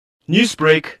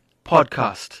Newsbreak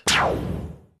Podcast.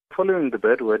 Following the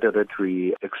bad weather that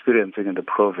we are experiencing in the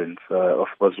province of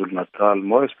KwaZulu-Natal,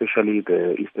 more especially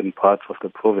the eastern parts of the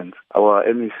province, our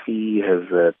MEC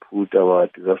has put our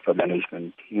disaster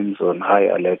management teams on high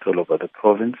alert all over the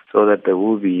province so that they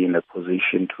will be in a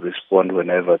position to respond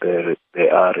whenever they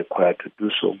are required to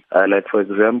do so. Like, for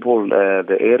example,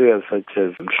 the areas such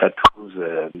as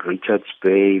Mshathuze, Richards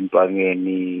Bay,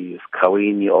 Mbangeni,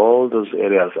 Skawini, all those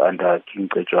areas under King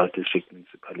Casual District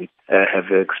Municipality have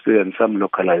experienced some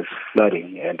localized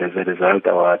flooding, and as a result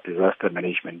our disaster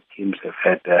management teams have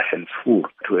had their hands full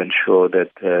to ensure that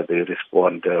they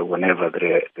respond whenever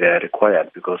they are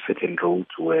required, because certain roads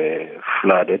were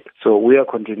flooded. So we are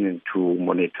continuing to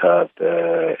monitor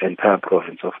the entire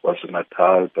province of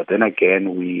KwaZulu-Natal, but then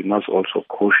again we must also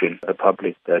caution the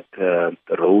public that the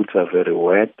roads are very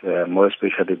wet, more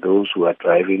especially those who are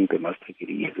driving. They must take it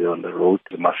easy on the road.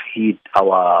 They must heed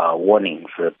our warnings,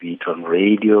 be it on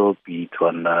radio, be it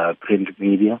on print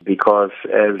media, because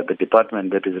as the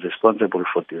department that is responsible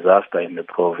for disaster in the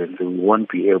province, we won't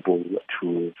be able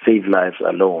to save lives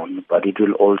alone, but it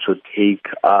will also take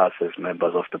us as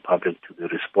members of the public to be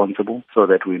responsible so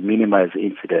that we minimize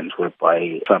incidents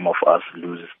whereby some of us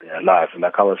lose their lives.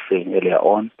 Like I was saying earlier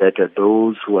on, that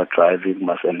those who are driving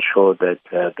must ensure that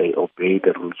they obey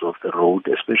the rules of the road,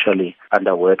 especially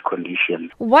under wet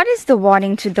conditions. What is the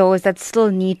warning to those that still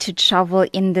need to travel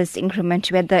in this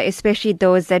inclement weather, especially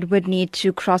those that would need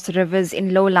to cross rivers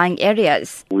in low-lying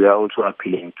areas? We are also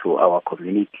appealing to our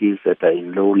communities that are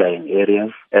in low-lying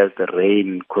areas as the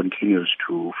rain continues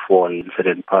to fall in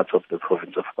certain parts of the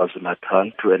province of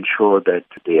KwaZulu-Natal to ensure that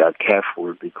they are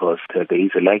careful, because there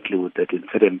is a likelihood that in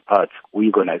certain parts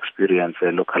we're going to experience a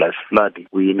localized flooding.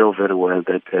 We know very well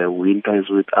that winter is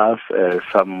with us.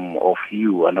 Some of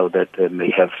you, I know that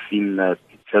may have seen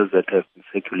pictures that have been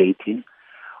circulating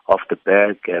of the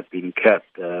bag being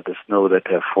kept, the snow that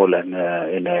have fallen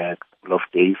in a couple of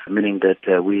days, meaning that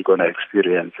we're going to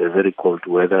experience a very cold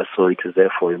weather. So it is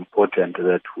therefore important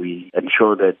that we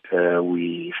ensure that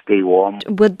we stay warm.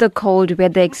 With the cold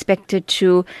weather expected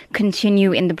to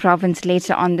continue in the province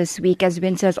later on this week, as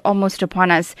winter is almost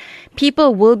upon us,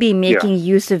 people will be making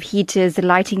use of heaters,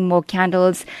 lighting more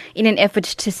candles in an effort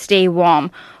to stay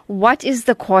warm. What is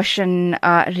the caution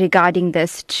regarding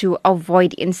this to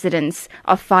avoid incidents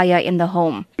of fire in the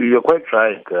home? You're quite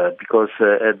right, because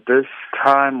at this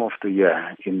time of the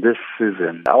year, in this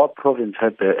season, our province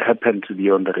happened to be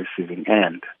on the receiving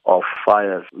end of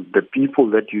fires. The people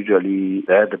that usually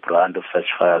bear the brunt of such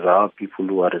fires are people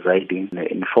who are residing in an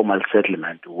informal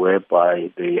settlement,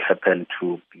 whereby they happen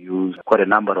to use quite a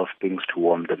number of things to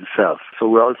warm themselves. So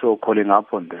we're also calling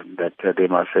up on them that they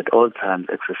must at all times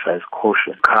exercise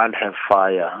caution. Can't have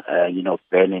fire,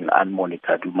 burning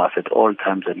unmonitored. We must at all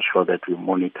times ensure that we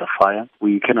monitor fire.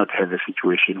 We cannot have a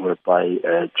situation whereby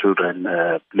children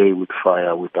play with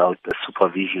fire without the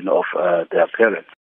supervision of their parents.